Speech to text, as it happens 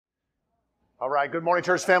All right. Good morning,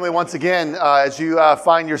 church family. Once again, as you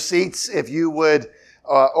find your seats, if you would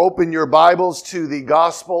open your Bibles to the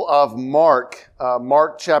Gospel of Mark,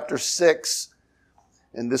 Mark chapter 6.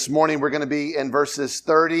 And this morning we're going to be in verses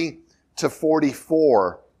 30 to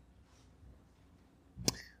 44.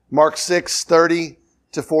 Mark 6, 30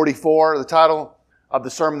 to 44. The title of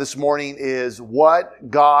the sermon this morning is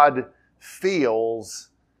What God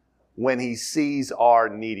Feels When He Sees Our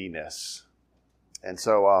Neediness. And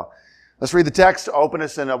so, let's read the text, open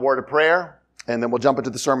us in a word of prayer, and then we'll jump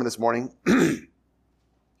into the sermon this morning.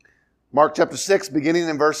 Mark chapter 6, beginning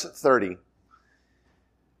in verse 30.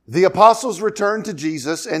 The apostles returned to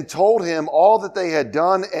Jesus and told him all that they had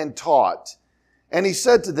done and taught. And he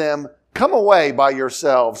said to them, "Come away by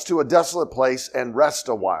yourselves to a desolate place and rest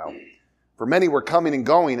a while." For many were coming and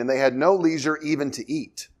going, and they had no leisure even to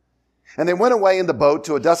eat. And they went away in the boat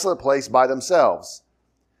to a desolate place by themselves.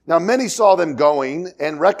 Now many saw them going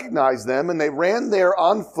and recognized them, and they ran there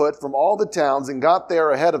on foot from all the towns and got there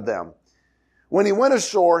ahead of them. When he went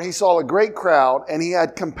ashore, he saw a great crowd, and he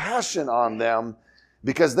had compassion on them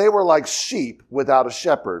because they were like sheep without a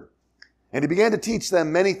shepherd. And he began to teach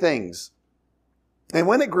them many things. And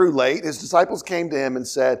when it grew late, his disciples came to him and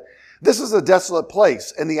said, "This is a desolate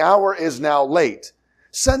place, and the hour is now late.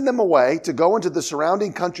 Send them away to go into the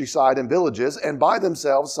surrounding countryside and villages and buy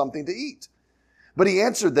themselves something to eat." But he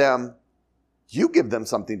answered them, "You give them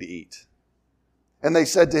something to eat." And they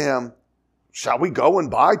said to him, "Shall we go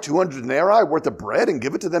and buy 200 denarii worth of bread and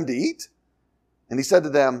give it to them to eat?" And he said to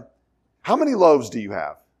them, "How many loaves do you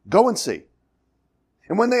have? Go and see."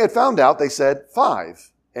 And when they had found out, they said,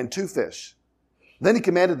 5 and 2 fish. Then he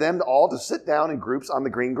commanded them all to sit down in groups on the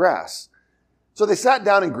green grass. So they sat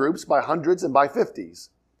down in groups by hundreds and by 50s.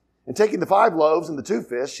 And taking the 5 loaves and the 2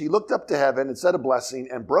 fish, he looked up to heaven and said a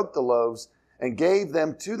blessing and broke the loaves and gave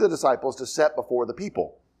them to the disciples to set before the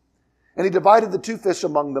people. And he divided the 2 fish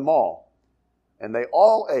among them all. And they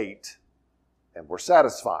all ate and were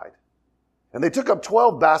satisfied. And they took up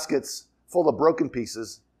 12 baskets full of broken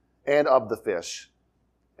pieces and of the fish.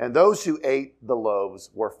 And those who ate the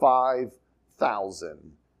loaves were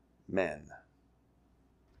 5,000 men.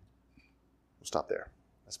 We'll stop there.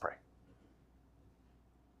 Let's pray.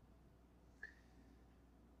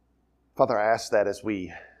 Father, I ask that as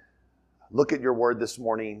we look at your word this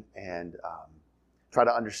morning and try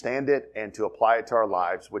to understand it and to apply it to our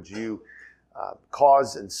lives, would you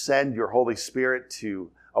cause and send your Holy Spirit to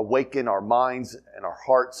awaken our minds and our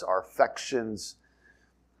hearts, our affections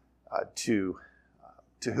to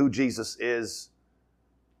who Jesus is.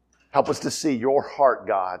 Help us to see your heart,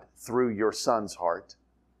 God, through your Son's heart.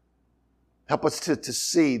 Help us to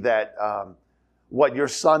see that what your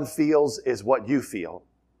Son feels is what you feel.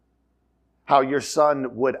 How your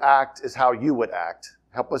Son would act is how you would act.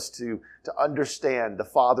 Help us to understand the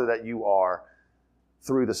Father that you are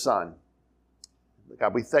through the Son.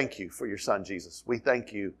 God, we thank you for your Son, Jesus. We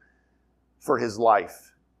thank you for his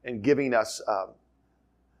life and giving us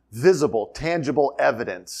visible, tangible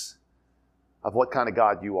evidence of what kind of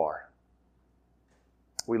God you are.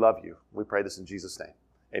 We love you. We pray this in Jesus' name.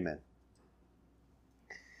 Amen.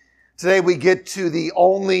 Today we get to the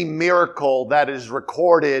only miracle that is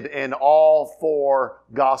recorded in all 4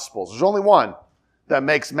 Gospels. There's only one that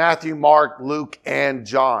makes Matthew, Mark, Luke, and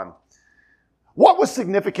John. What was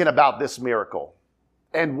significant about this miracle?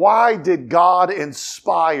 And why did God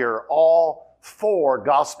inspire all 4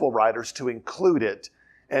 Gospel writers to include it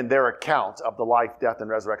in their account of the life, death, and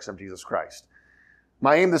resurrection of Jesus Christ?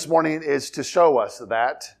 My aim this morning is to show us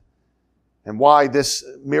that and why this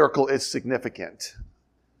miracle is significant.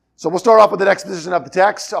 So we'll start off with an exposition of the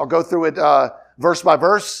text. I'll go through it verse by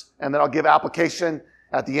verse, and then I'll give application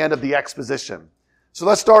at the end of the exposition. So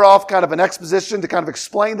let's start off kind of an exposition to kind of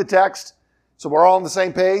explain the text so we're all on the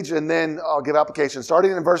same page, and then I'll give application.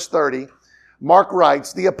 Starting in verse 30, Mark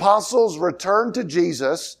writes, "The apostles returned to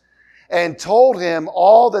Jesus and told him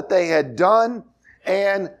all that they had done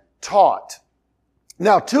and taught."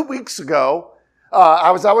 Now, 2 weeks ago,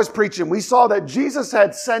 I was preaching, we saw that Jesus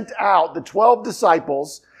had sent out the 12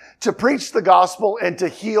 disciples to preach the gospel and to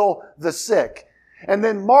heal the sick. And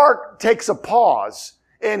then Mark takes a pause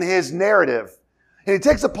in his narrative. And he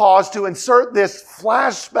takes a pause to insert this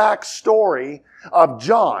flashback story of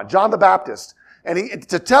John the Baptist. And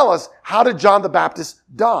to tell us, how did John the Baptist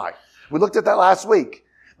die? We looked at that last week.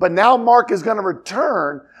 But now Mark is going to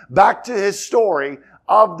return back to his story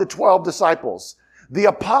of the 12 disciples. The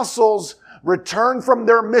apostles returned from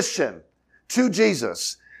their mission to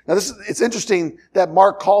Jesus. Now, it's interesting that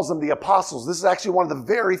Mark calls them the apostles. This is actually one of the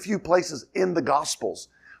very few places in the Gospels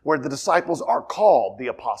where the disciples are called the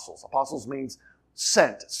apostles. Apostles means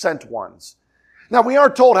sent ones. Now, we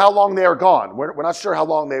aren't told how long they are gone. We're not sure how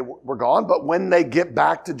long they were gone, but when they get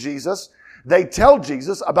back to Jesus, they tell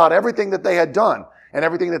Jesus about everything that they had done and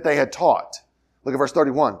everything that they had taught. Look at verse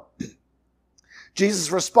 31.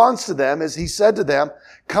 Jesus' response to them is, he said to them,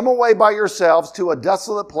 "Come away by yourselves to a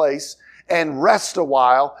desolate place and rest a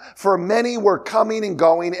while, for many were coming and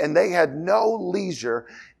going, and they had no leisure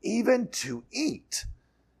even to eat."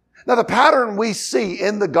 Now, the pattern we see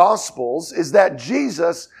in the Gospels is that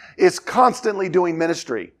Jesus is constantly doing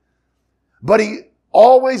ministry, but he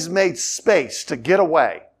always made space to get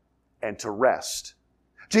away and to rest.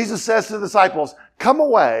 Jesus says to the disciples, "Come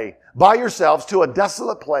away by yourselves to a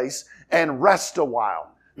desolate place and rest a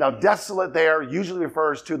while." Now, desolate there usually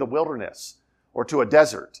refers to the wilderness or to a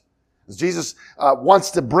desert. Jesus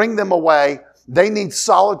wants to bring them away. They need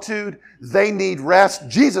solitude. They need rest.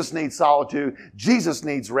 Jesus needs solitude. Jesus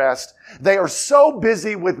needs rest. They are so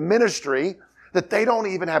busy with ministry that they don't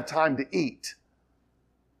even have time to eat.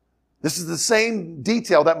 This is the same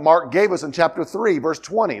detail that Mark gave us in chapter 3, verse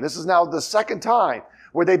 20. This is now the second time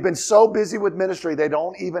where they've been so busy with ministry, they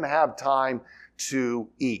don't even have time to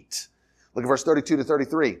eat. Look at verse 32 to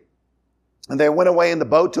 33. "And they went away in the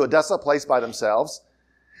boat to a desolate place by themselves.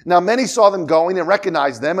 Now many saw them going and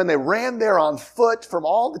recognized them, and they ran there on foot from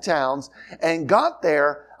all the towns and got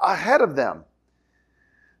there ahead of them."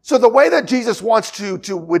 So the way that Jesus wants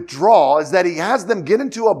to withdraw is that he has them get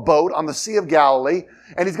into a boat on the Sea of Galilee,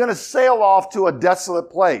 and he's going to sail off to a desolate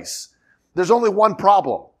place. There's only one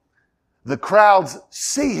problem. The crowds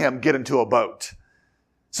see him get into a boat.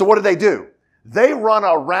 So what do? They run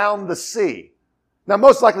around the sea. Now,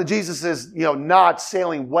 most likely Jesus is, not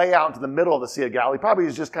sailing way out into the middle of the Sea of Galilee. Probably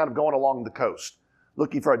he's just kind of going along the coast,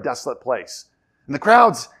 looking for a desolate place. And the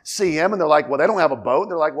crowds see him, and they're like, well, they don't have a boat.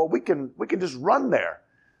 And they're like, well, we can just run there.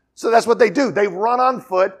 So that's what they do. They run on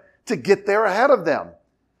foot to get there ahead of them.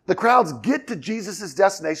 The crowds get to Jesus'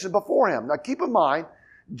 destination before him. Now, keep in mind,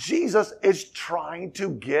 Jesus is trying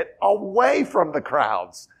to get away from the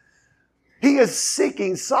crowds. He is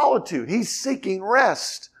seeking solitude. He's seeking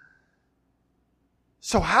rest.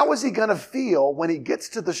 So how is he going to feel when he gets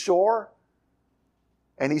to the shore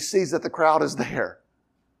and he sees that the crowd is there?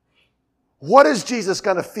 What is Jesus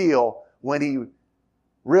going to feel when he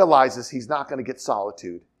realizes he's not going to get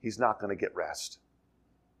solitude? He's not going to get rest.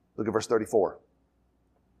 Look at verse 34.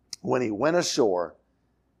 "When he went ashore,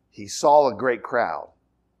 he saw a great crowd,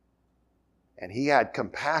 and he had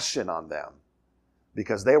compassion on them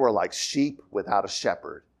because they were like sheep without a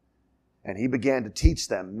shepherd. And he began to teach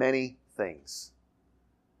them many things."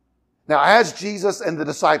 Now, as Jesus and the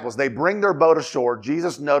disciples, they bring their boat ashore,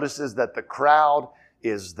 Jesus notices that the crowd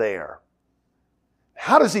is there.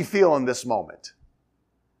 How does he feel in this moment?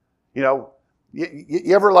 You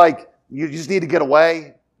ever you just need to get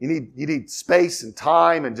away? You need space and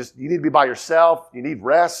time, and you need to be by yourself. You need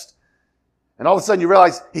rest. And all of a sudden you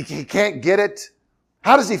realize he can't get it.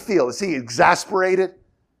 How does he feel? Is he exasperated?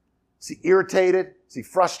 Is he irritated? Is he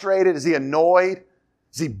frustrated? Is he annoyed?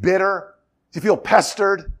 Is he bitter? Does he feel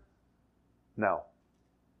pestered? No.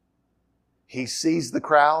 He sees the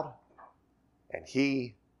crowd and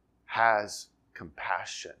he has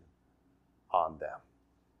compassion on them.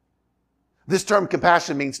 This term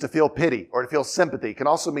compassion means to feel pity or to feel sympathy. It can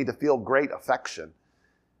also mean to feel great affection.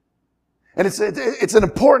 And it's an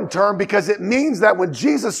important term because it means that when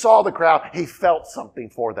Jesus saw the crowd, he felt something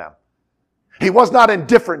for them. He was not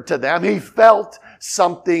indifferent to them. He felt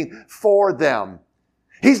something for them.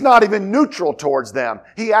 He's not even neutral towards them.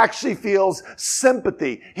 He actually feels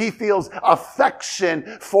sympathy. He feels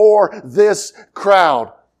affection for this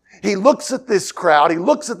crowd. He looks at this crowd. He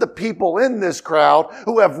looks at the people in this crowd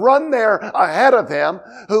who have run there ahead of him,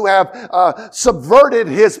 who have subverted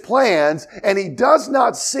his plans, and he does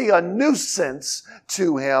not see a nuisance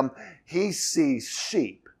to him. He sees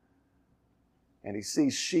sheep, and he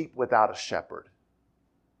sees sheep without a shepherd.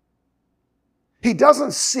 He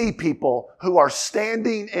doesn't see people who are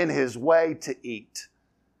standing in his way to eat.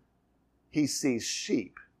 He sees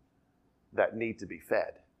sheep that need to be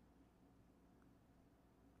fed.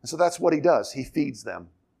 And so that's what he does. He feeds them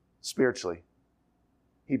spiritually.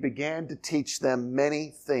 He began to teach them many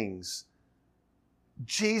things.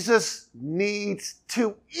 Jesus needs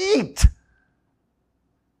to eat.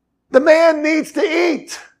 The man needs to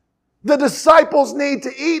eat. The disciples need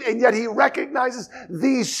to eat, and yet he recognizes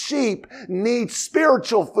these sheep need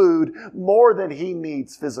spiritual food more than he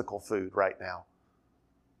needs physical food right now.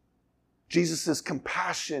 Jesus'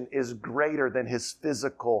 compassion is greater than his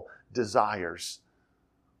physical desires.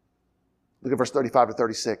 Look at verse 35 to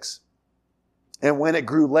 36. "And when it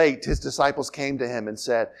grew late, his disciples came to him and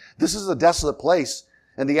said, 'This is a desolate place,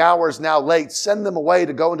 and the hour is now late. Send them away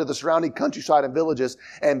to go into the surrounding countryside and villages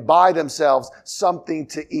and buy themselves something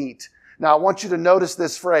to eat. Now, I want you to notice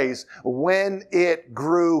this phrase, when it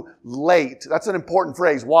grew late. That's an important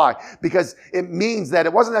phrase. Why? Because it means that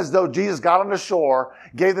it wasn't as though Jesus got on the shore,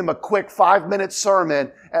 gave them a quick 5-minute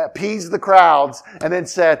sermon, appeased the crowds, and then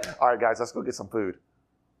said, all right, guys, let's go get some food.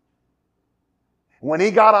 When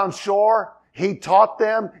he got on shore, he taught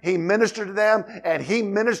them, he ministered to them, and he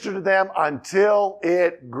ministered to them until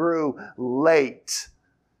it grew late.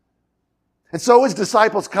 And so his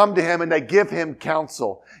disciples come to him and they give him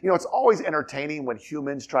counsel. You know, it's always entertaining when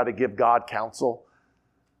humans try to give God counsel.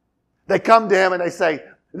 They come to him and they say,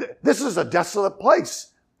 this is a desolate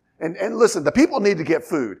place. And listen, the people need to get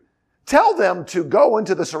food. Tell them to go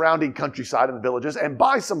into the surrounding countryside and the villages and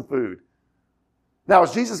buy some food. Now,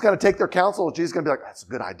 is Jesus going to take their counsel? Is Jesus going to be like, that's a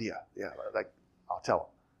good idea? Yeah, like, I'll tell him.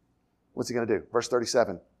 What's he going to do? Verse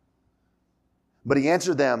 37. But he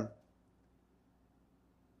answered them,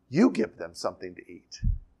 you give them something to eat.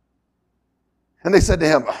 And they said to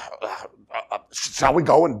him, shall we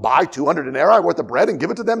go and buy 200 denarii worth of bread and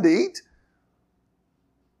give it to them to eat?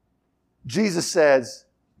 Jesus says,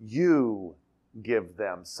 you give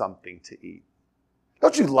them something to eat.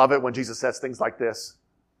 Don't you love it when Jesus says things like this?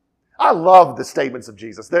 I love the statements of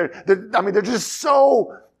Jesus. They're just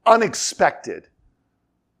so unexpected.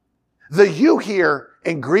 The you here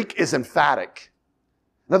in Greek is emphatic.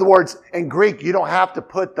 In other words, in Greek, you don't have to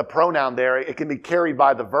put the pronoun there. It can be carried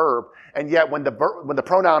by the verb. And yet when the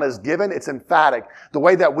pronoun is given, it's emphatic. The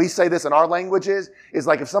way that we say this in our languages is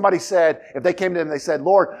like if they came to him and they said,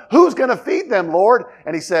 Lord, who's going to feed them, Lord?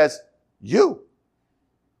 And he says, you.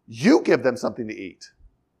 You give them something to eat.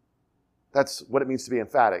 That's what it means to be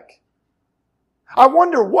emphatic. I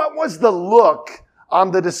wonder what was the look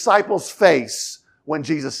on the disciples' face when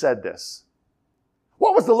Jesus said this?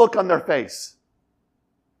 What was the look on their face?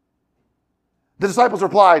 The disciples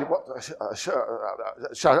replied,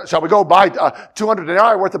 shall we go buy 200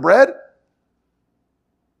 denarii worth of bread?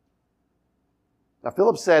 Now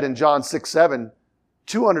Philip said in John 6:7,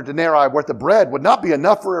 200 denarii worth of bread would not be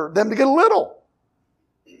enough for them to get a little.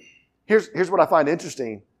 Here's what I find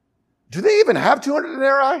interesting. Do they even have 200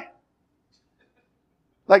 denarii?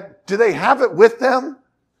 Like, do they have it with them?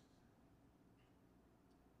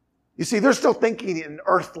 You see, they're still thinking in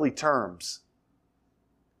earthly terms.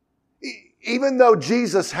 Even though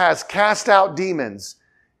Jesus has cast out demons,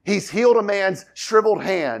 he's healed a man's shriveled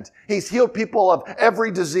hand. He's healed people of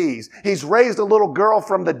every disease. He's raised a little girl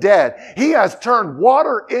from the dead. He has turned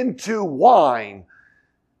water into wine.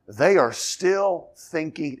 They are still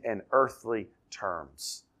thinking in earthly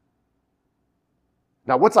terms.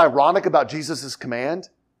 Now, what's ironic about Jesus' command,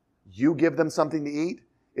 you give them something to eat,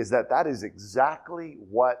 is that is exactly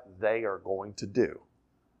what they are going to do.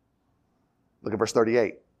 Look at verse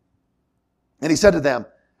 38. And he said to them,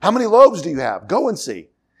 how many loaves do you have? Go and see.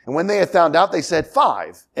 And when they had found out, they said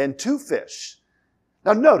 5 and 2 fish.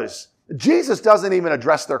 Now notice, Jesus doesn't even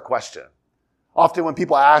address their question. Often when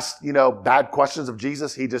people ask, bad questions of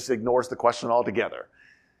Jesus, he just ignores the question altogether.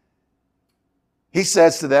 He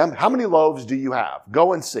says to them, how many loaves do you have?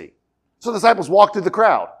 Go and see. So the disciples walk through the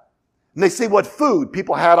crowd and they see what food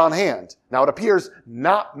people had on hand. Now it appears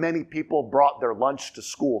not many people brought their lunch to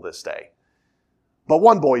school this day, but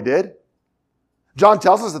one boy did. John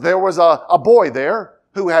tells us that there was a boy there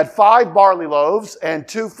who had 5 barley loaves and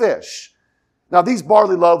 2 fish. Now, these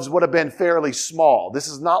barley loaves would have been fairly small. This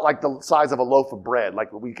is not like the size of a loaf of bread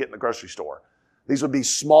like we get in the grocery store. These would be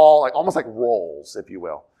small, almost like rolls, if you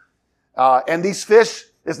will. And these fish,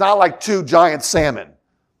 it's not like 2 giant salmon.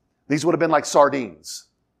 These would have been like sardines.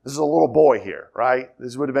 This is a little boy here, right?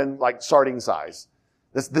 This would have been like sardine size.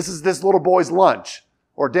 This is this little boy's lunch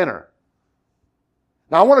or dinner.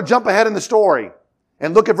 Now, I want to jump ahead in the story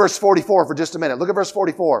and look at verse 44 for just a minute. Look at verse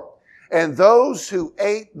 44. And those who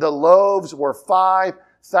ate the loaves were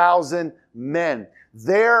 5,000 men.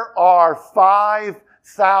 There are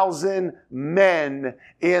 5,000 men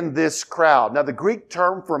in this crowd. Now, the Greek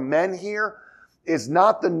term for men here is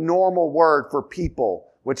not the normal word for people,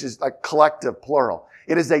 which is like collective, plural.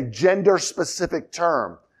 It is a gender-specific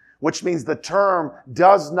term, which means the term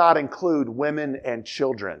does not include women and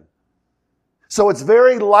children. So it's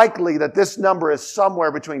very likely that this number is somewhere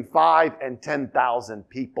between 5 and 10,000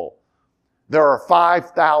 people. There are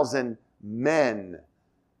 5,000 men,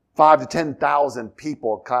 5 to 10,000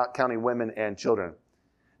 people, counting women and children.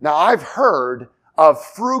 Now, I've heard of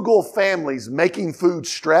frugal families making food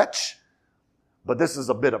stretch, but this is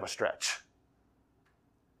a bit of a stretch.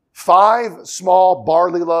 5 small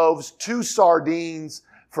barley loaves, 2 sardines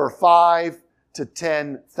for 5 to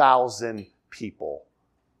 10,000 people.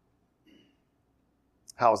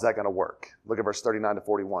 How is that going to work? Look at verse 39 to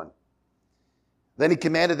 41. Then he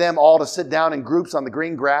commanded them all to sit down in groups on the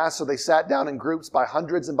green grass. So they sat down in groups by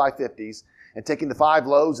hundreds and by 50s. And taking the 5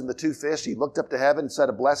 loaves and the 2 fish, he looked up to heaven and said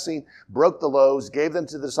a blessing, broke the loaves, gave them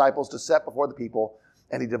to the disciples to set before the people.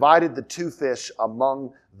 And he divided the 2 fish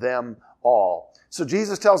among them all. So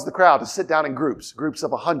Jesus tells the crowd to sit down in groups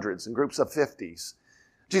of hundreds and groups of 50s.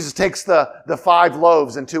 Jesus takes the 5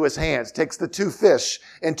 loaves into his hands, takes the 2 fish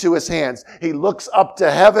into his hands. He looks up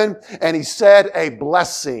to heaven and he said a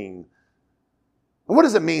blessing. And what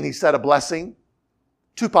does it mean he said a blessing?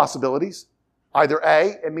 2 possibilities. Either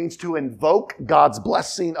A, it means to invoke God's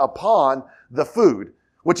blessing upon the food,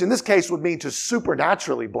 which in this case would mean to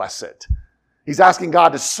supernaturally bless it. He's asking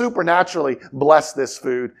God to supernaturally bless this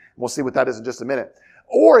food. We'll see what that is in just a minute.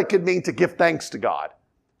 Or it could mean to give thanks to God,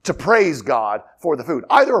 to praise God for the food.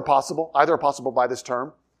 Either are possible by this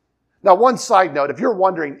term. Now, one side note, if you're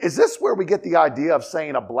wondering, is this where we get the idea of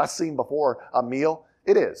saying a blessing before a meal?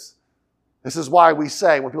 It is. This is why we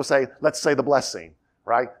say, when people say, let's say the blessing.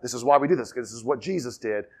 Right? This is why we do this, because this is what Jesus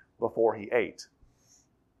did before he ate.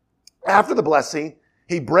 After the blessing,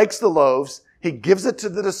 he breaks the loaves, he gives it to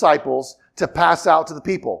the disciples to pass out to the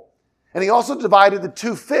people. And he also divided the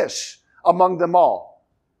 2 fish among them all.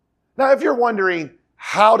 Now, if you're wondering,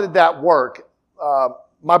 how did that work?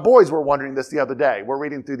 My boys were wondering this the other day. We're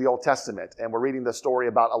reading through the Old Testament, and we're reading the story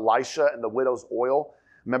about Elisha and the widow's oil.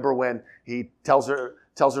 Remember when he tells her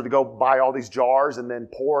to go buy all these jars and then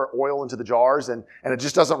pour oil into the jars and it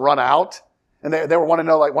just doesn't run out. And they were wanting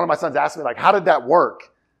to know, like, one of my sons asked me, like, how did that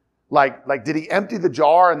work? Like, did he empty the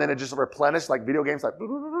jar and then it just replenished, like video games, how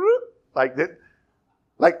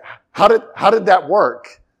did that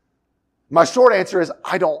work? My short answer is,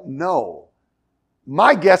 I don't know.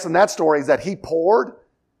 My guess in that story is that he poured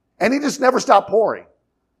and he just never stopped pouring.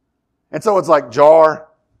 And so it's like jar,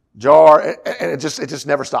 and it just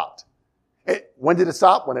never stopped. When did it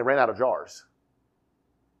stop? When they ran out of jars.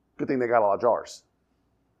 Good thing they got a lot of jars.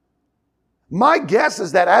 My guess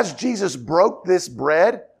is that as Jesus broke this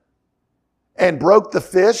bread and broke the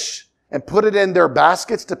fish and put it in their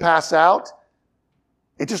baskets to pass out,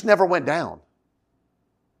 it just never went down.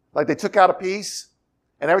 Like they took out a piece,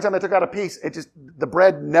 and every time they took out a piece, the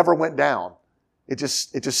bread never went down. It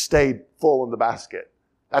just stayed full in the basket.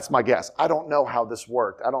 That's my guess. I don't know how this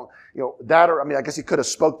worked. I guess he could have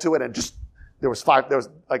spoke to it and just, there was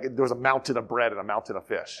a mountain of bread and a mountain of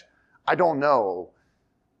fish. I don't know.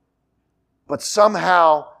 But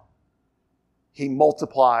somehow he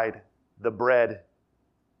multiplied the bread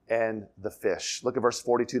and the fish. Look at verse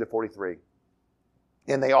 42 to 43.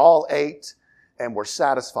 And they all ate and were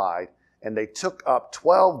satisfied, and they took up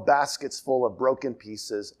 12 baskets full of broken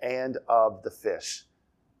pieces and of the fish.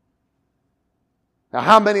 Now,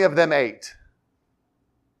 how many of them ate?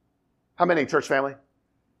 How many, church family?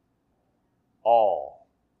 All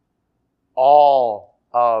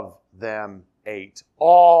of them ate.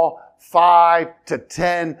 All 5,000 to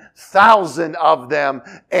 10,000 of them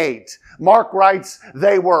ate. Mark writes,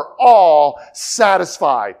 they were all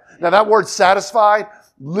satisfied. Now that word satisfied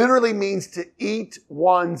literally means to eat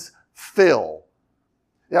one's fill.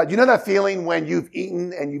 Now, you know that feeling when you've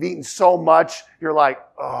eaten so much, you're like,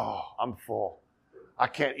 oh, I'm full. I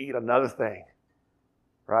can't eat another thing.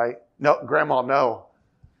 Right? No, Grandma, no.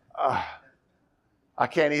 I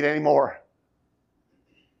can't eat anymore.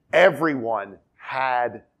 Everyone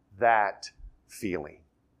had that feeling.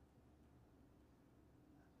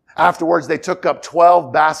 Afterwards, they took up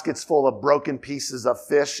 12 baskets full of broken pieces of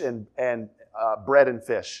fish and bread and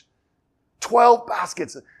fish. 12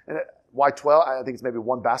 baskets. Why 12? I think it's maybe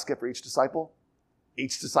one basket for each disciple.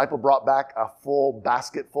 Each disciple brought back a full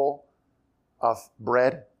basket full of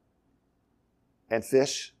bread and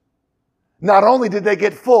fish. Not only did they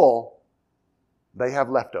get full, they have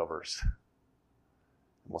leftovers.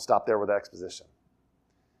 We'll stop there with the exposition.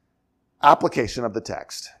 Application of the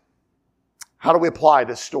text. How do we apply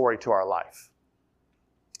this story to our life?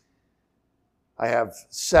 I have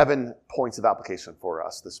 7 points of application for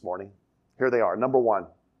us this morning. Here they are. Number 1.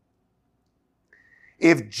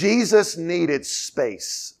 If Jesus needed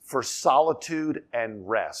space for solitude and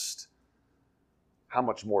rest, how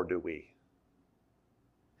much more do we?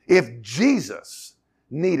 If Jesus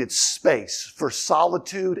needed space for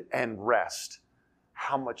solitude and rest,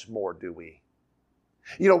 how much more do we?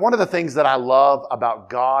 You know, one of the things that I love about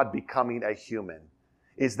God becoming a human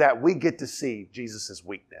is that we get to see Jesus'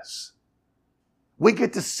 weakness. We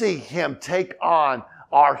get to see Him take on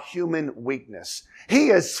our human weakness. He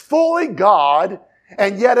is fully God,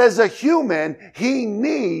 and yet as a human, He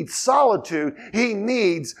needs solitude. He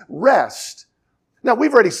needs rest. Now,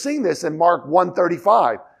 we've already seen this in Mark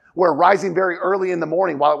 1:35. where rising very early in the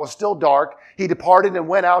morning while it was still dark, he departed and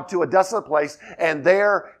went out to a desolate place, and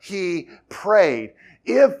there he prayed.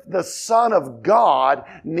 If the Son of God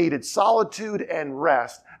needed solitude and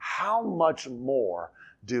rest, how much more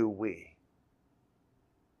do we?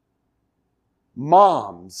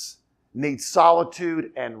 Moms need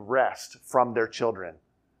solitude and rest from their children.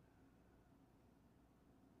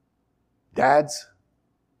 Dads,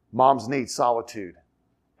 moms need solitude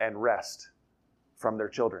and rest from their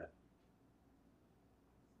children.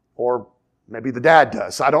 Or maybe the dad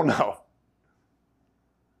does, I don't know.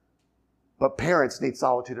 But parents need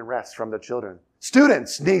solitude and rest from their children.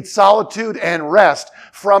 Students need solitude and rest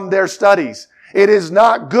from their studies. It is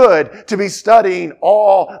not good to be studying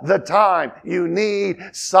all the time. You need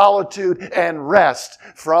solitude and rest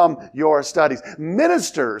from your studies.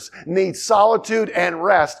 Ministers need solitude and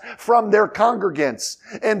rest from their congregants.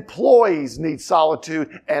 Employees need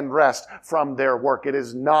solitude and rest from their work. It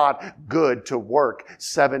is not good to work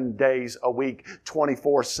 7 days a week,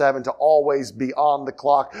 24/7, to always be on the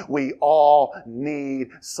clock. We all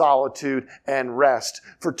need solitude and rest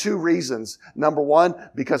for two reasons. Number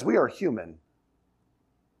one, because we are human.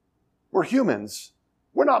 We're humans.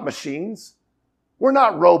 We're not machines. We're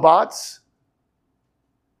not robots.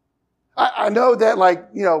 I know that,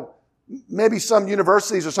 maybe some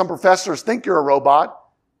universities or some professors think you're a robot.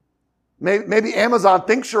 Maybe Amazon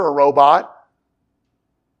thinks you're a robot.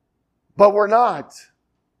 But we're not.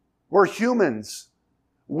 We're humans.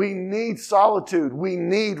 We need solitude. We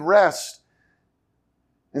need rest.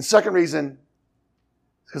 And second reason,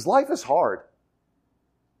 because life is hard.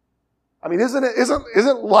 I mean,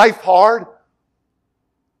 isn't life hard?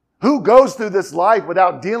 Who goes through this life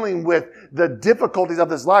without dealing with the difficulties of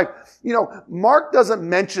this life? Mark doesn't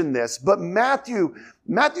mention this, but Matthew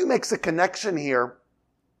makes a connection here.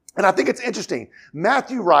 And I think it's interesting.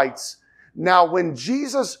 Matthew writes, now when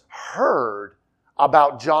Jesus heard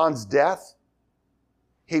about John's death,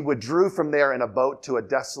 he withdrew from there in a boat to a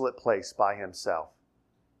desolate place by himself.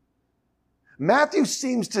 Matthew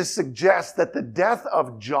seems to suggest that the death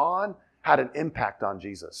of John had an impact on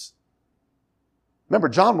Jesus. Remember,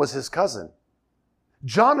 John was his cousin.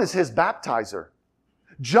 John is his baptizer.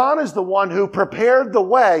 John is the one who prepared the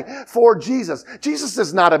way for Jesus. Jesus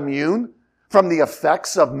is not immune from the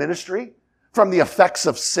effects of ministry, from the effects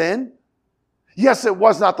of sin. Yes, it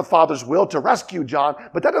was not the Father's will to rescue John,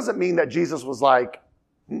 but that doesn't mean that Jesus was like,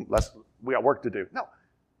 we got work to do. No.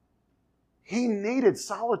 He needed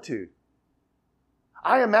solitude.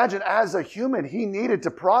 I imagine as a human, he needed to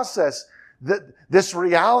process this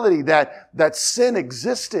reality that sin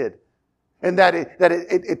existed and that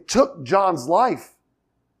it took John's life.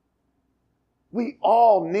 We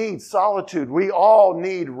all need solitude. We all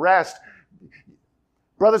need rest.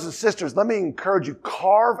 Brothers and sisters, let me encourage you,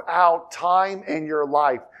 carve out time in your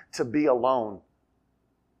life to be alone,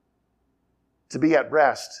 to be at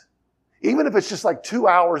rest. Even if it's just like 2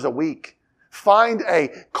 hours a week.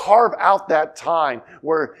 Carve out that time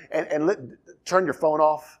turn your phone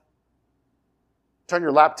off. Turn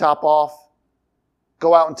your laptop off.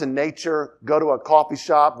 Go out into nature. Go to a coffee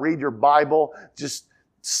shop. Read your Bible. Just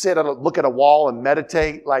look at a wall and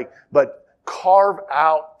meditate. But carve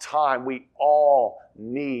out time. We all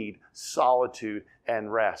need solitude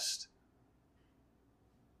and rest.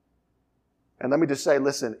 And let me just say,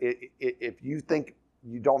 listen, if you think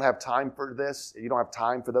you don't have time for this, you don't have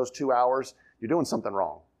time for those 2 hours, you're doing something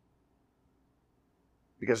wrong.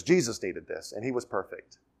 Because Jesus needed this, and he was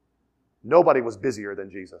perfect. Nobody was busier than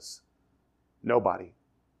Jesus. Nobody.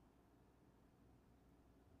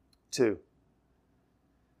 2,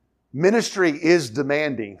 ministry is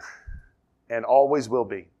demanding and always will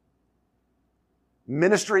be.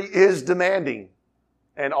 Ministry is demanding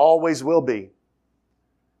and always will be.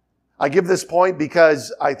 I give this point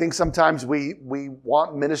because I think sometimes we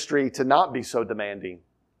want ministry to not be so demanding.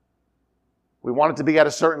 We want it to be at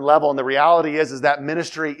a certain level, and the reality is that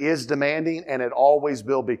ministry is demanding and it always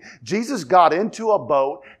will be. Jesus got into a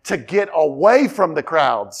boat to get away from the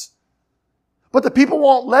crowds, but the people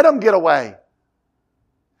won't let him get away.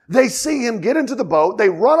 They see him get into the boat, they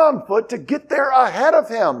run on foot to get there ahead of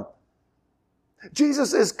him.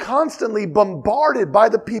 Jesus is constantly bombarded by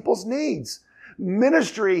the people's needs.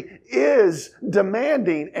 Ministry is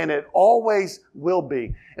demanding and it always will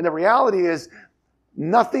be. And the reality is,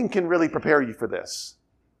 nothing can really prepare you for this.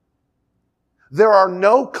 There are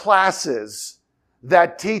no classes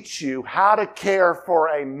that teach you how to care for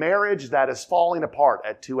a marriage that is falling apart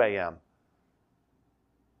at 2 a.m.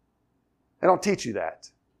 They don't teach you that.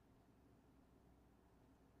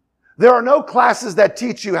 There are no classes that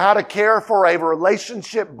teach you how to care for a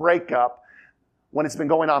relationship breakup when it's been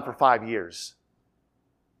going on for 5 years.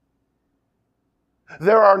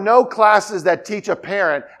 There are no classes that teach a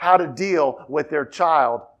parent how to deal with their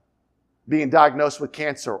child being diagnosed with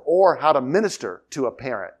cancer or how to minister to a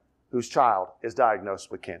parent whose child is diagnosed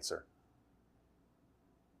with cancer.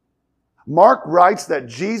 Mark writes that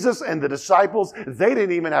Jesus and the disciples, they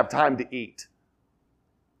didn't even have time to eat.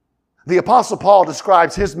 The Apostle Paul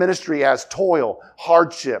describes his ministry as toil,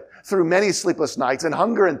 hardship, through many sleepless nights, and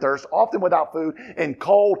hunger and thirst, often without food, and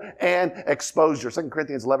cold and exposure. 2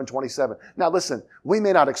 Corinthians 11:27. Now listen, we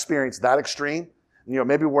may not experience that extreme.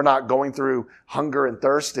 Maybe we're not going through hunger and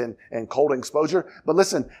thirst and cold and exposure. But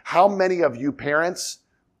listen, how many of you parents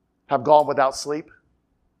have gone without sleep?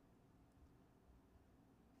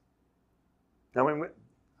 Now, when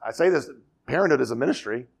I say this, parenthood is a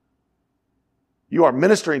ministry. You are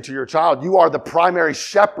ministering to your child. You are the primary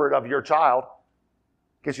shepherd of your child.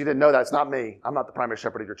 In case you didn't know that, it's not me. I'm not the primary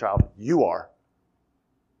shepherd of your child. You are.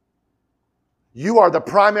 You are the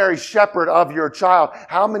primary shepherd of your child.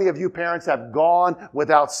 How many of you parents have gone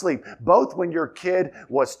without sleep? Both when your kid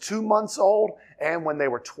was 2 months old and when they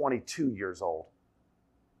were 22 years old.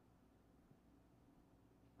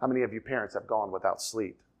 How many of you parents have gone without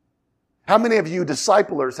sleep? How many of you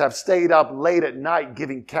disciplers have stayed up late at night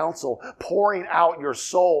giving counsel, pouring out your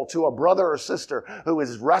soul to a brother or sister who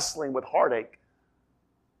is wrestling with heartache?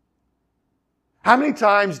 How many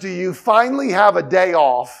times do you finally have a day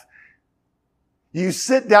off? You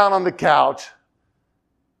sit down on the couch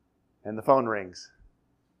and the phone rings.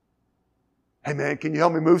 Hey man, can you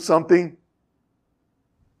help me move something?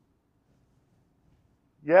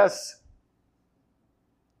 Yes.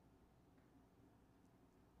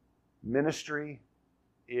 Ministry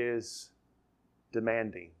is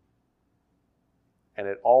demanding, and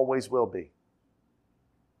it always will be.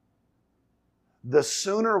 The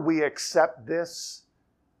sooner we accept this,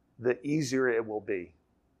 the easier it will be.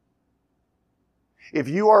 If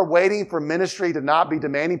you are waiting for ministry to not be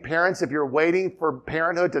demanding, parents, if you're waiting for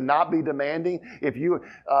parenthood to not be demanding, if you,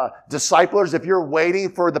 disciplers, if you're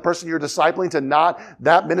waiting for the person you're discipling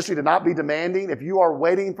that ministry to not be demanding, if you are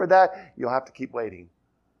waiting for that, you'll have to keep waiting.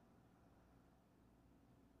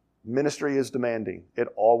 Ministry is demanding. It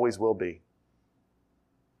always will be.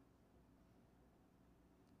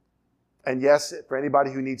 And yes, for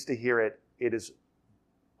anybody who needs to hear it, it is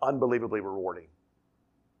unbelievably rewarding.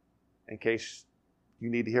 In case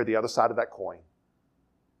you need to hear the other side of that coin.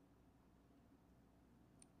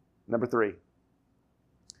 Number 3.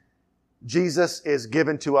 Jesus is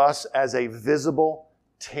given to us as a visible,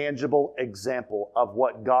 tangible example of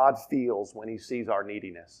what God feels when He sees our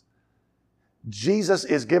neediness. Jesus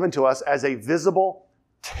is given to us as a visible,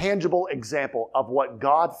 tangible example of what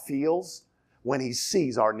God feels when He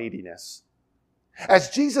sees our neediness.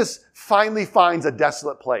 As Jesus finally finds a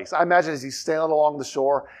desolate place, I imagine as he's sailing along the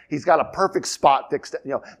shore, he's got a perfect spot fixed.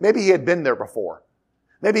 Maybe he had been there before.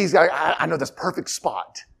 Maybe he's got, I know this perfect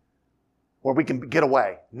spot where we can get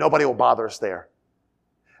away. Nobody will bother us there.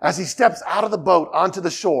 As he steps out of the boat onto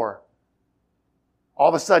the shore, all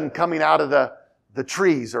of a sudden coming out of the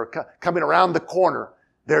trees or coming around the corner,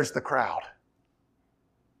 there's the crowd.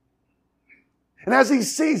 And as he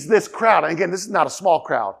sees this crowd, and again, this is not a small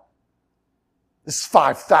crowd. This is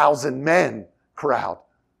 5,000 men crowd.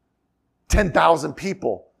 10,000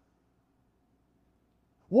 people.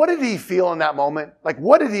 What did he feel in that moment? Like,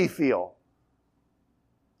 what did he feel?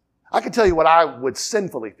 I can tell you what I would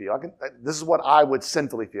sinfully feel. This is what I would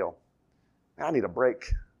sinfully feel. I need a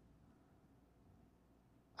break.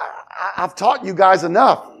 I've taught you guys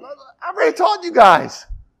enough. I've already taught you guys.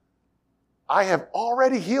 I have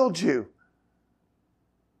already healed you.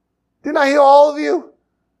 Didn't I heal all of you?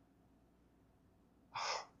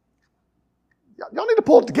 Y'all need to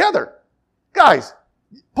pull it together. Guys,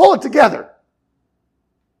 pull it together.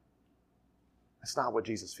 That's not what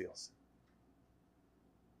Jesus feels.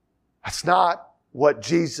 That's not what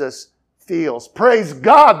Jesus feels. Praise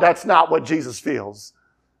God, that's not what Jesus feels.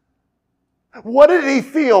 What did he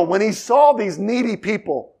feel when he saw these needy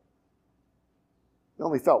people? He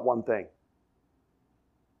only felt one thing.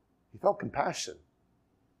 He felt compassion.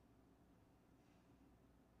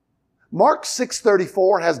 Mark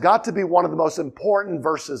 6:34 has got to be one of the most important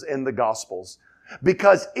verses in the Gospels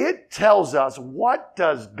because it tells us what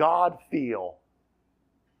does God feel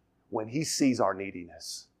when he sees our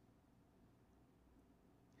neediness.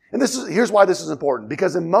 And here's why this is important.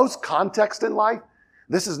 Because in most contexts in life,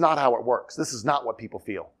 this is not how it works. This is not what people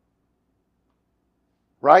feel.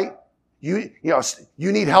 Right? You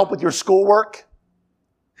need help with your schoolwork.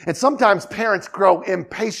 And sometimes parents grow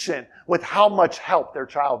impatient with how much help their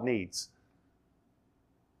child needs.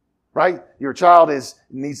 right? Your child is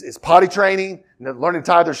potty training, learning to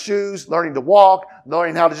tie their shoes, learning to walk,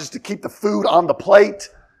 learning how to keep the food on the plate,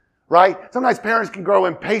 right? Sometimes parents can grow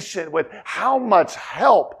impatient with how much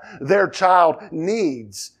help their child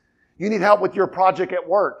needs. You need help with your project at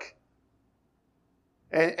work.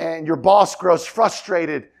 And your boss grows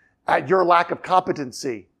frustrated at your lack of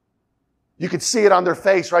competency. You can see it on their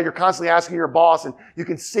face, right? You're constantly asking your boss, and you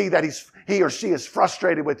can see that he or she is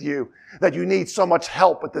frustrated with you, that you need so much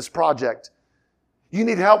help with this project. You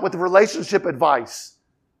need help with relationship advice.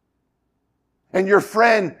 And your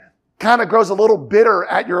friend kind of grows a little bitter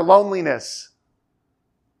at your loneliness.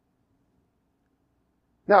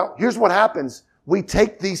 Now, here's what happens. We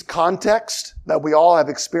take these contexts that we all have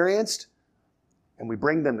experienced, and we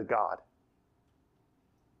bring them to God.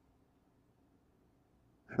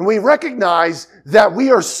 And we recognize that we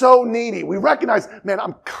are so needy. We recognize, man,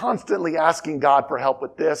 I'm constantly asking God for help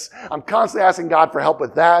with this. I'm constantly asking God for help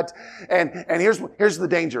with that. And here's the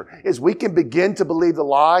danger, is we can begin to believe the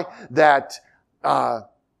lie that God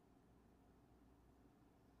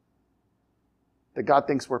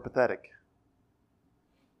thinks we're pathetic.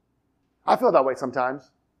 I feel that way sometimes.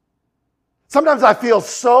 Sometimes I feel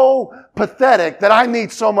so pathetic that I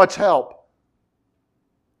need so much help.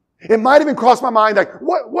 It might even cross my mind like,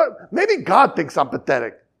 maybe God thinks I'm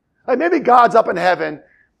pathetic. Like maybe God's up in heaven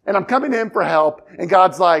and I'm coming to Him for help and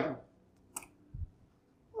God's like,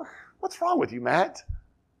 what's wrong with you, Matt?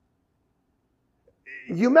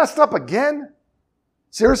 You messed up again?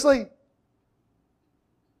 Seriously?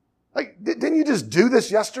 Like, didn't you just do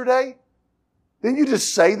this yesterday? Didn't you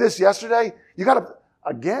just say this yesterday? You got to,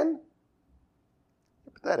 again?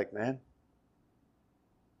 You're pathetic, man.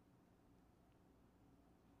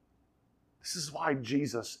 This is why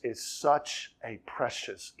Jesus is such a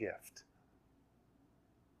precious gift.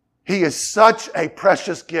 He is such a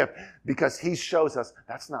precious gift because He shows us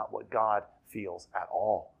that's not what God feels at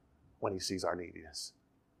all when He sees our neediness.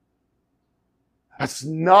 That's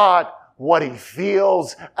not what He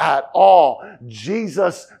feels at all.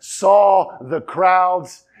 Jesus saw the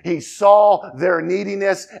crowds. He saw their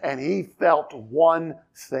neediness and He felt one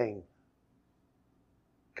thing: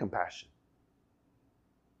 compassion.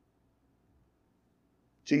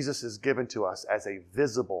 Jesus is given to us as a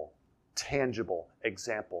visible, tangible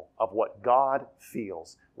example of what God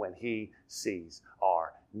feels when He sees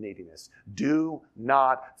our neediness. Do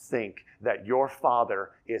not think that your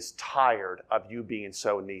Father is tired of you being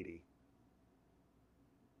so needy.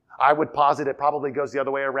 I would posit it probably goes the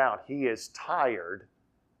other way around. He is tired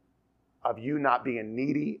of you not being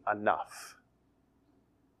needy enough.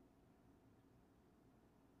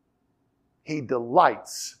 He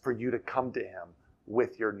delights for you to come to Him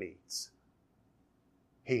with your needs.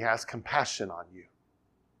 He has compassion on you.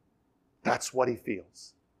 That's what He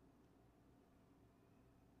feels.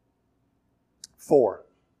 4,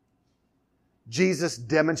 Jesus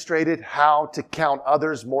demonstrated how to count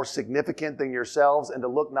others more significant than yourselves and to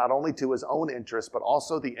look not only to His own interest, but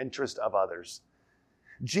also the interest of others.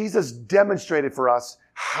 Jesus demonstrated for us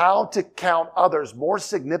how to count others more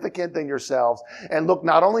significant than yourselves and look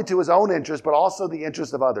not only to His own interest, but also the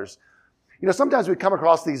interest of others. You know, sometimes we come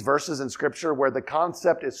across these verses in Scripture where the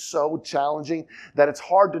concept is so challenging that it's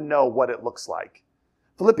hard to know what it looks like.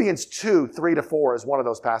 Philippians 2, 3-4 is one of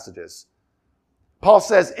those passages. Paul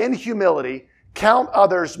says, in humility, count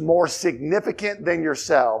others more significant than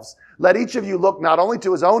yourselves. Let each of you look not only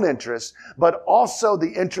to his own interest, but also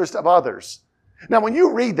the interest of others. Now, when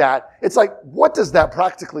you read that, it's like, what does that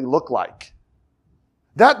practically look like?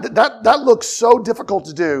 That looks so difficult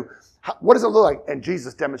to do. What does it look like? And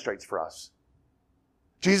Jesus demonstrates for us.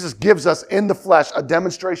 Jesus gives us in the flesh a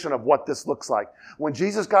demonstration of what this looks like. When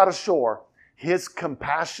Jesus got ashore, His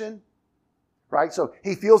compassion, right? So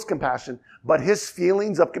He feels compassion, but His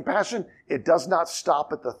feelings of compassion, it does not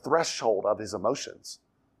stop at the threshold of His emotions.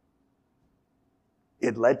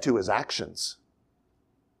 It led to His actions.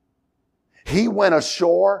 He went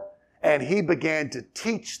ashore and He began to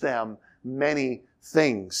teach them many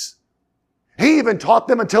things. He even taught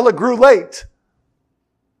them until it grew late.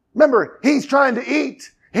 Remember, He's trying to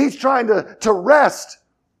eat. He's trying to rest.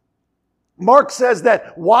 Mark says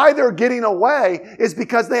that why they're getting away is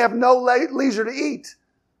because they have no leisure to eat.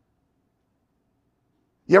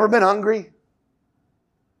 You ever been hungry?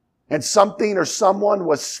 And something or someone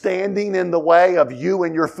was standing in the way of you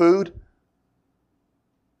and your food?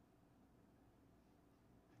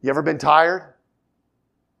 You ever been tired?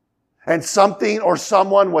 And something or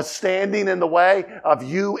someone was standing in the way of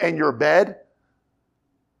you and your bed?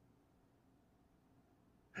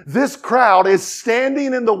 This crowd is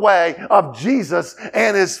standing in the way of Jesus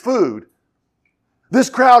and His food. This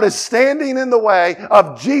crowd is standing in the way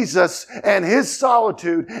of Jesus and His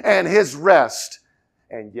solitude and His rest.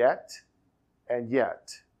 And yet,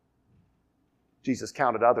 Jesus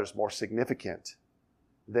counted others more significant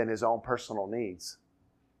than His own personal needs.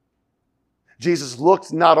 Jesus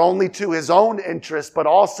looked not only to His own interest, but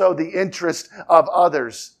also the interest of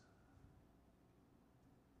others.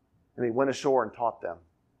 And He went ashore and taught them.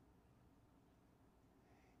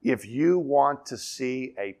 If you want to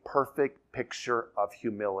see a perfect picture of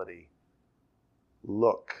humility,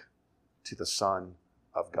 look to the Son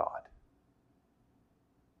of God.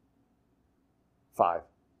 5.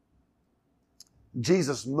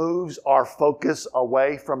 Jesus moves our focus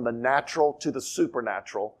away from the natural to the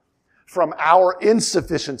supernatural, from our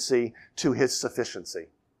insufficiency to His sufficiency.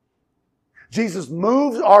 Jesus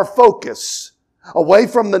moves our focus away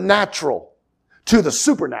from the natural to the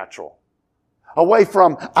supernatural, away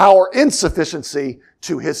from our insufficiency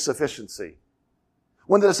to His sufficiency.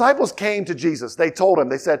 When the disciples came to Jesus, they told Him,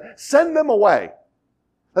 they said, send them away,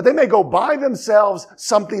 that they may go buy themselves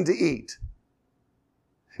something to eat.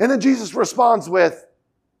 And then Jesus responds with,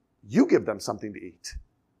 you give them something to eat.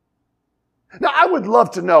 Now, I would love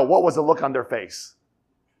to know what was the look on their face.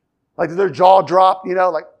 Like, did their jaw drop,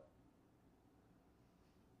 like,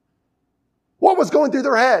 what was going through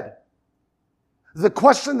their head? The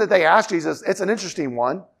question that they asked Jesus, it's an interesting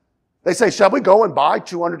one. They say, shall we go and buy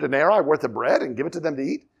 200 denarii worth of bread and give it to them to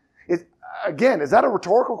eat? Again, is that a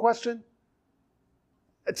rhetorical question?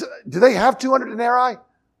 Do they have 200 denarii?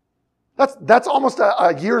 That's almost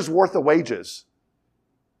a year's worth of wages.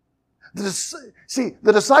 See,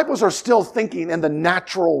 the disciples are still thinking in the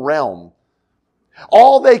natural realm.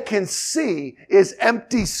 All they can see is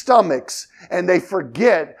empty stomachs, and they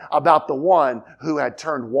forget about the one who had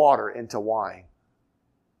turned water into wine.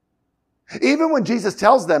 Even when Jesus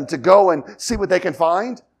tells them to go and see what they can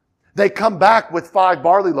find, they come back with 5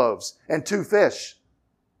 barley loaves and 2 fish.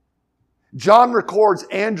 John records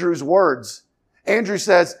Andrew's words. Andrew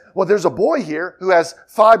says, well, there's a boy here who has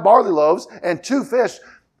 5 barley loaves and 2 fish,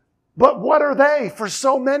 but what are they for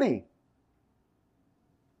so many?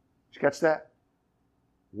 Did you catch that?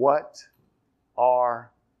 What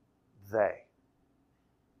are they?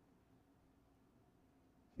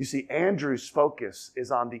 You see, Andrew's focus is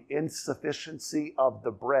on the insufficiency of the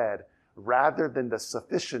bread rather than the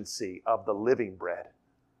sufficiency of the living bread.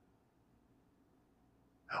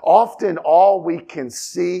 Often all we can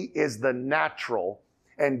see is the natural,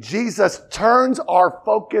 and Jesus turns our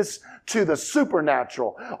focus to the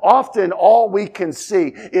supernatural. Often all we can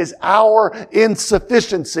see is our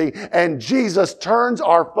insufficiency, and Jesus turns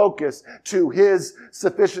our focus to His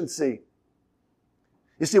sufficiency.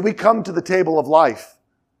 You see, we come to the table of life.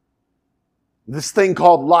 This thing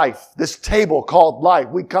called life, this table called life.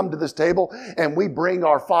 We come to this table and we bring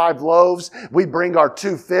our 5 loaves, we bring our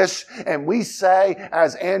 2 fish, and we say,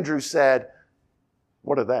 as Andrew said,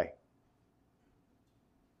 what are they?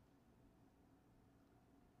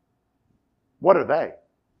 What are they?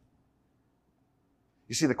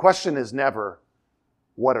 You see, the question is never,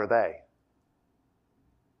 what are they?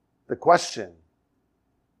 The question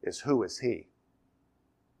is, who is He?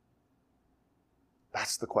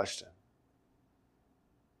 That's the question.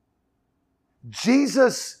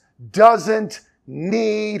 Jesus doesn't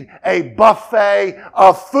need a buffet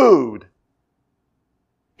of food.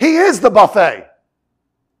 He is the buffet.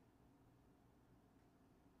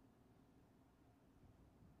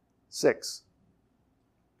 Six,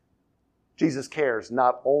 Jesus cares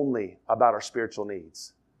not only about our spiritual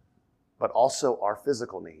needs, but also our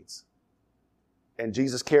physical needs. And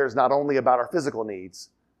Jesus cares not only about our physical needs,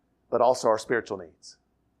 but also our spiritual needs.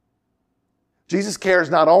 Jesus cares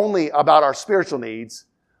not only about our spiritual needs,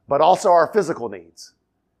 but also our physical needs.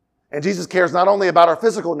 And Jesus cares not only about our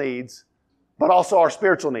physical needs, but also our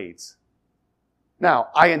spiritual needs. Now,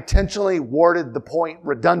 I intentionally worded the point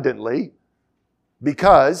redundantly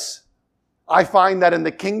because I find that in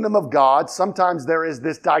the kingdom of God, sometimes there is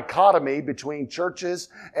this dichotomy between churches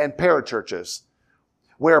and parachurches,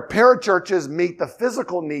 where parachurches meet the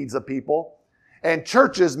physical needs of people and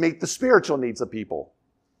churches meet the spiritual needs of people.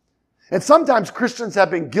 And sometimes Christians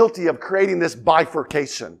have been guilty of creating this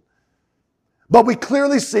bifurcation. But we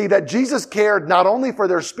clearly see that Jesus cared not only for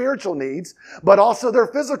their spiritual needs, but also their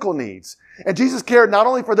physical needs. And Jesus cared not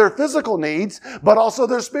only for their physical needs, but also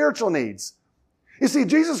their spiritual needs. You see,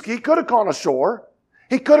 Jesus, He could have gone ashore.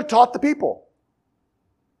 He could have taught the people,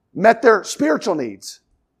 met their spiritual needs,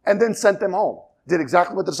 and then sent them home. Did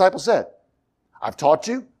exactly what the disciples said. I've taught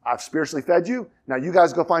you. I've spiritually fed you. Now you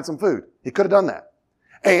guys go find some food. He could have done that.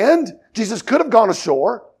 And Jesus could have gone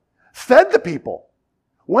ashore, fed the people,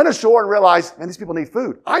 went ashore and realized, man, these people need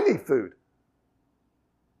food. I need food.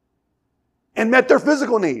 and met their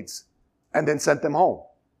physical needs and then sent them home.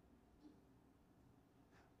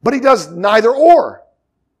 But he does neither or.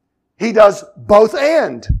 He does both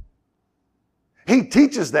and. He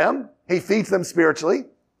teaches them. He feeds them spiritually.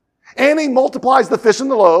 And he multiplies the fish and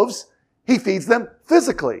the loaves. He feeds them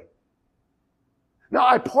physically. Now,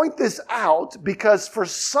 I point this out because for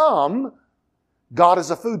some, God is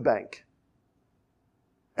a food bank.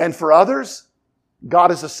 And for others, God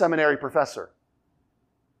is a seminary professor.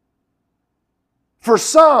 For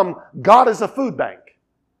some, God is a food bank.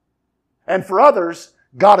 And for others,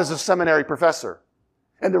 God is a seminary professor.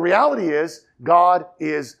 And the reality is, God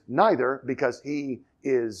is neither because He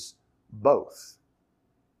is both.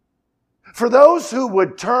 For those who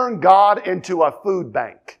would turn God into a food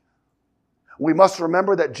bank, we must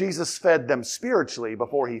remember that Jesus fed them spiritually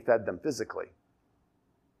before He fed them physically.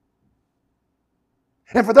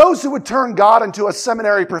 And for those who would turn God into a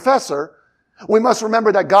seminary professor, we must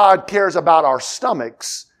remember that God cares about our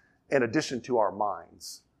stomachs in addition to our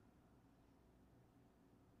minds.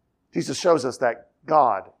 Jesus shows us that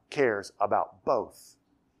God cares about both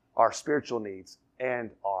our spiritual needs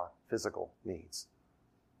and our physical needs.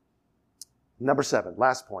 Number 7,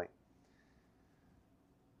 last point.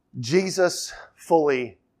 Jesus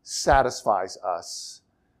fully satisfies us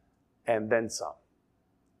and then some.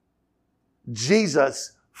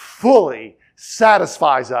 Jesus fully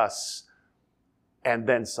satisfies us and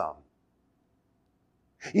then some.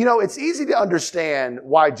 You know, it's easy to understand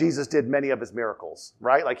why Jesus did many of His miracles,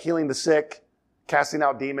 right? Like healing the sick, casting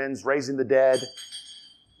out demons, raising the dead.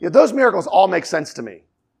 You know, those miracles all make sense to me.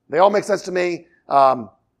 They all make sense to me.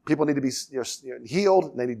 People need to be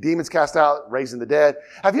healed. They need demons cast out, raising the dead.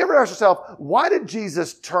 Have you ever asked yourself, why did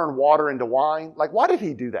Jesus turn water into wine? Like, why did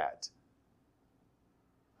He do that?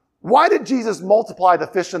 Why did Jesus multiply the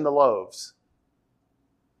fish and the loaves?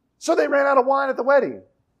 So they ran out of wine at the wedding.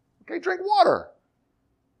 Okay, drink water.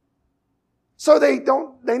 So they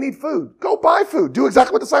need food. Go buy food. Do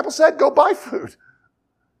exactly what the disciples said. Go buy food.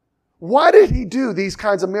 Why did He do these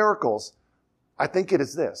kinds of miracles? I think it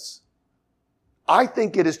is this. I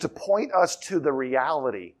think it is to point us to the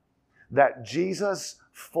reality that Jesus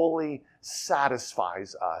fully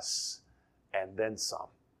satisfies us and then some.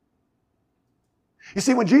 You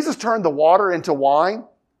see, when Jesus turned the water into wine,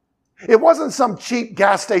 it wasn't some cheap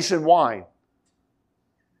gas station wine.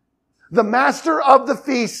 The master of the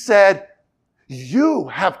feast said, "You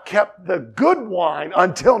have kept the good wine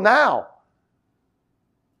until now."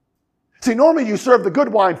 See, normally you serve the good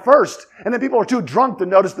wine first, and then people are too drunk to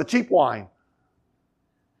notice the cheap wine.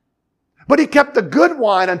 But He kept the good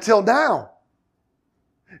wine until now.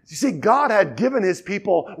 You see, God had given His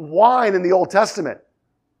people wine in the Old Testament.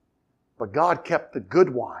 But God kept the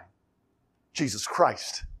good wine, Jesus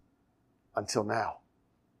Christ, until now.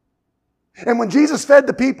 And when Jesus fed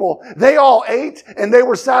the people, they all ate and they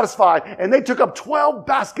were satisfied. And they took up 12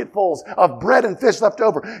 basketfuls of bread and fish left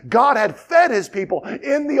over. God had fed His people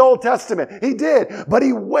in the Old Testament. He did. But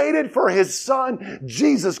He waited for His Son,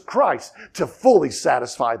 Jesus Christ, to fully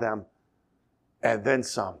satisfy them. And then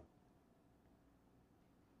some.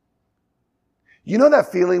 You know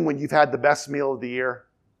that feeling when you've had the best meal of the year?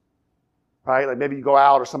 Right? Like maybe you go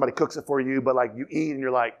out or somebody cooks it for you, but like you eat and you're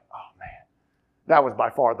like, oh man, that was by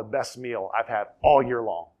far the best meal I've had all year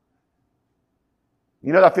long.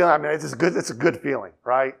 You know that feeling? I mean, it's a good feeling,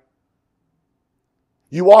 right?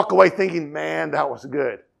 You walk away thinking, man, that was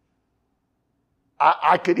good.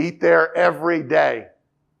 I could eat there every day.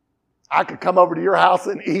 I could come over to your house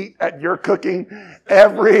and eat at your cooking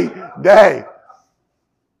every day.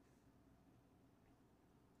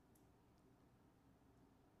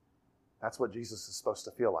 That's what Jesus is supposed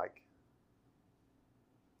to feel like.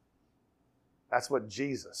 That's what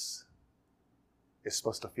Jesus is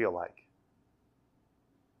supposed to feel like.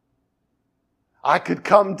 I could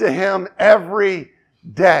come to Him every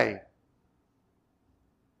day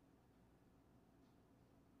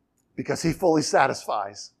because He fully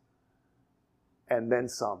satisfies and then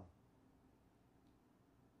some.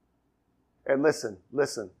 And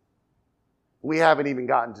listen. We haven't even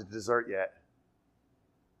gotten to dessert yet.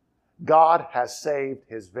 God has saved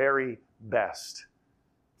His very best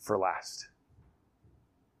for last.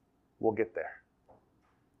 We'll get there.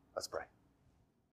 Let's pray.